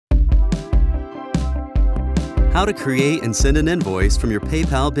How to create and send an invoice from your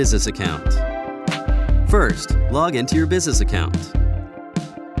PayPal business account. First, log into your business account.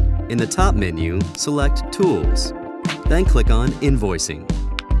 In the top menu, select Tools, then click on Invoicing.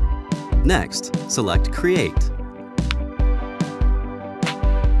 Next, select Create.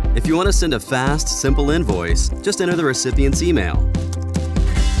 If you want to send a fast, simple invoice, just enter the recipient's email.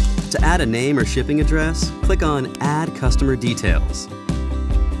 To add a name or shipping address, click on Add Customer Details.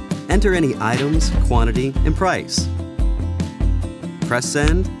 Enter any items, quantity, and price. Press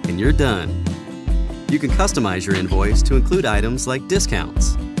Send, and you're done. You can customize your invoice to include items like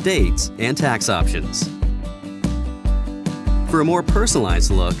discounts, dates, and tax options. For a more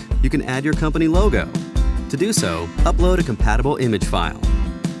personalized look, you can add your company logo. To do so, upload a compatible image file.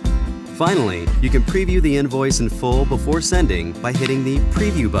 Finally, you can preview the invoice in full before sending by hitting the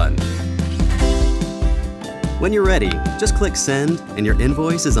Preview button. When you're ready, just click Send and your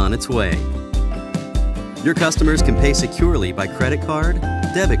invoice is on its way. Your customers can pay securely by credit card,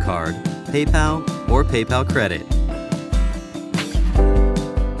 debit card, PayPal, or PayPal Credit.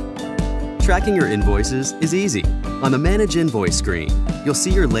 Tracking your invoices is easy. On the Manage Invoice screen, you'll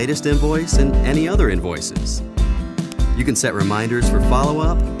see your latest invoice and any other invoices. You can set reminders for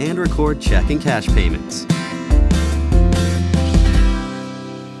follow-up and record check and cash payments.